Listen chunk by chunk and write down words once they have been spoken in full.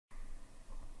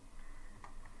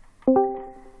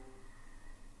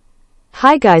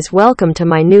Hi guys, welcome to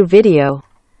my new video.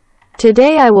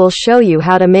 Today I will show you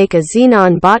how to make a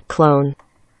Xenon bot clone.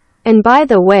 And by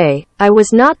the way, I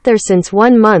was not there since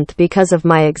 1 month because of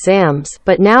my exams,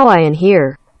 but now I am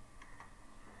here.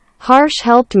 Harsh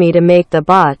helped me to make the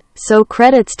bot, so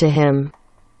credits to him.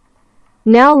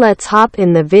 Now let's hop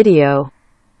in the video.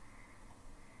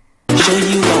 Show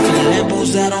you all the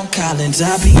Lambos out on Collins.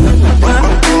 I be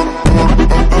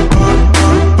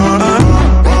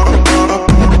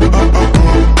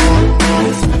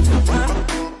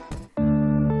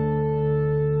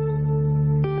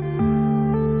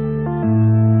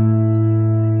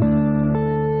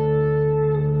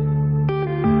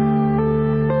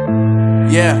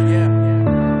yeah.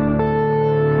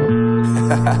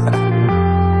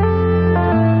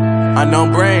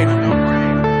 Unknown brain.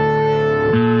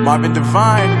 Marvin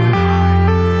Divine.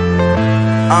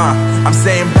 I'm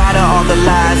saying bye to all the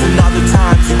lies and all the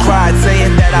times you cried,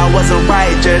 saying that I wasn't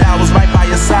right, yet I was right by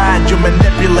your side. You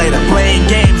manipulator, playing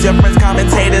games, your friends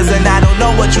commentators, and I don't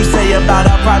know what you say about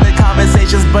our private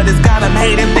conversations, but it's got them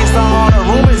hating. Thanks to all the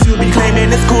rumors you be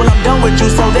claiming. It's cool, I'm done with you,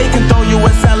 so they can throw you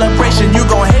a celebration. You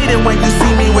gon' hate it when you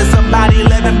see me with somebody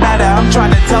living better. I'm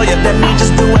trying to tell you that me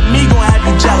just doing me gon' have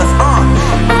you jealous.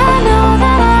 I know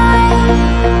that I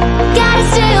gotta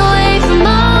stay away from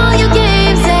all your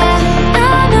games, yeah.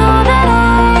 I know that I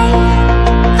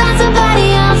found somebody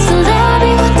else to love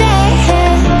me one day,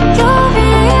 yeah. You'll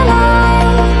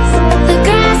realize the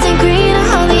grass ain't greener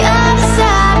on the other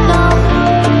side, no.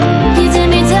 You did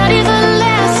me dirty for the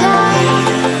last time,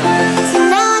 so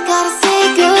now I gotta say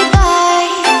goodbye.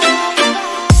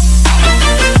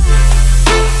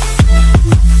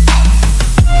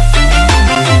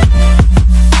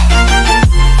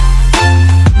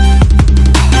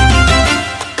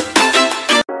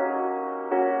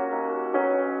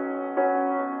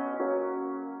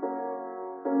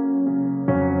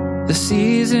 The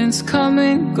seasons come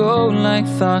and go like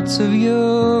thoughts of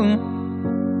you.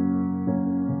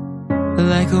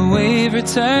 Like a wave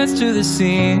returns to the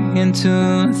sea into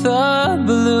the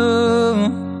blue.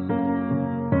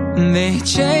 They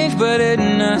change but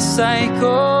in a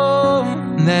cycle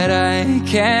that I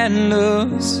can't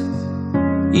lose.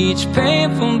 Each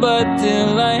painful but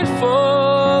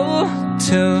delightful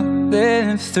to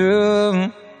live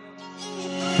through.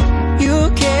 You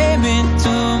came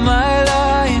into my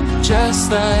life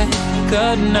just like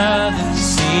another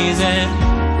season.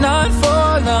 Not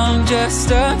for long,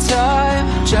 just a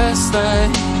time. Just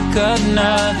like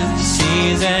another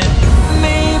season.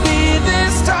 Maybe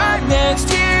this time next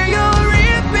year you'll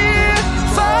reappear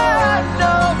for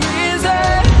no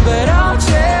reason, but I'll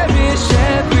cherish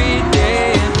every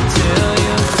day until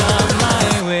you come my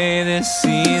way this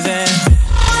season.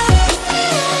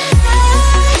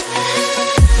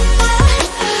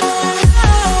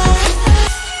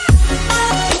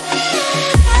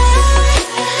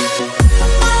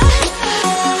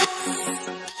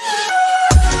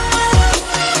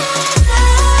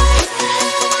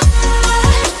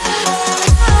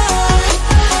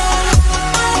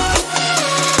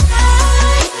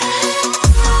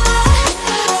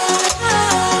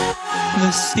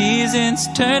 The seasons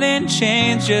turn and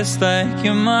change just like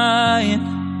your mind.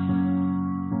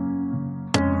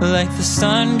 Like the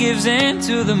sun gives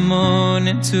into the moon,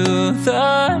 into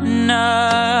the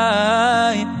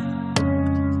night.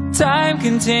 Time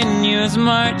continues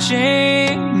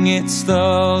marching, it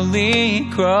slowly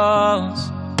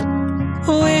crawls.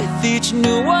 With each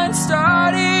new one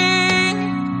starting,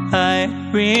 I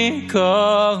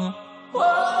recall.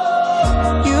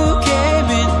 You came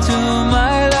into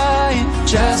my life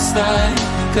just like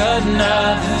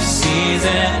another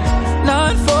season.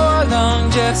 Not for long,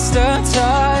 just a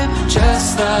time.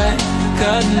 Just like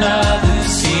another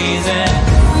season.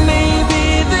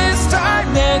 Maybe this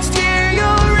time next year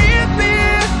you'll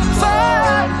reappear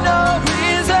for no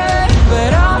reason,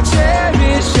 but I'll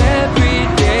cherish every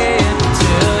day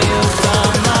until you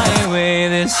come my way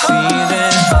this season.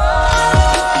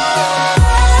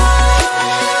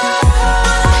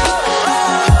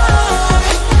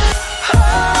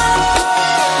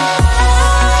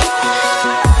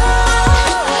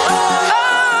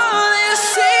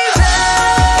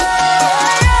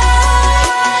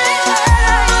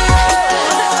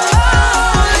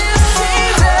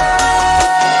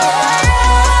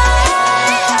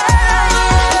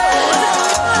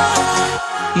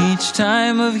 Each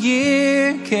time of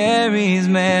year carries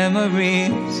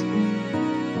memories,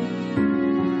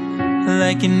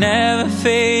 like a never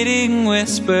fading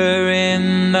whisper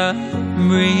in the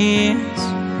breeze.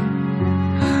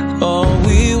 Oh,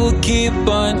 we will keep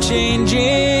on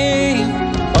changing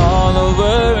all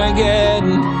over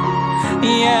again.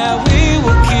 Yeah, we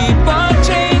will keep on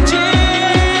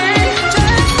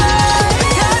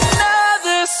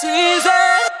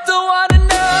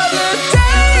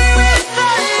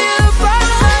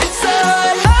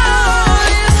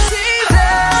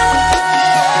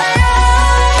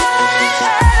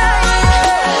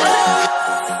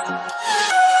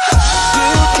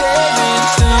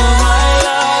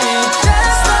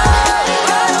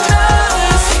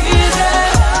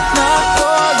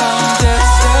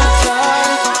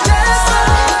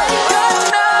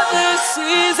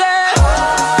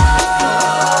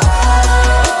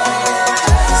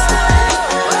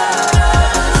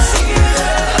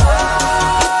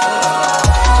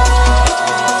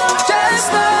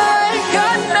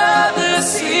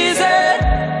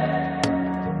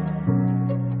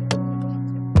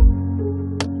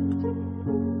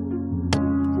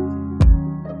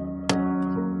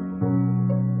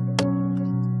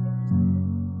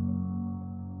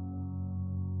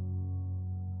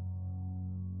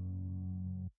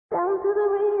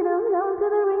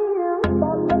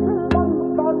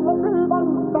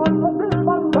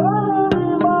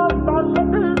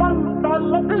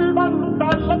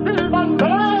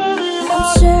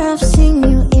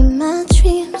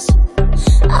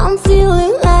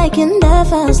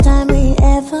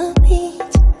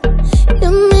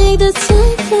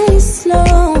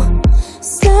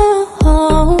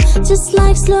just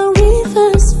like slow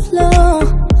rivers flow,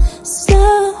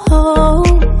 slow.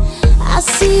 I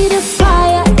see the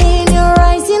fire in your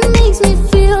eyes, it makes me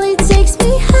feel, it takes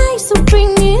me high. So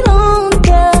bring it on,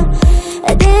 girl,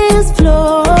 dance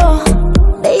floor.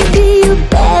 Baby, you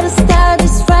better start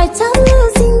this right. I'm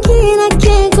losing it, I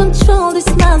can't control, this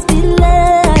must be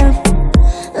love,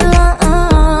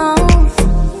 love.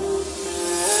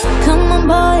 Come on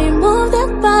boy, move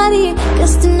that body,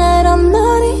 cause tonight I'm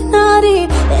naughty, naughty.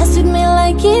 Dance with me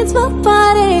like it's my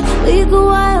party. We go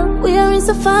wild, we are in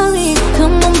safari.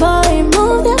 Come on boy,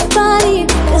 move that body,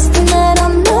 cause tonight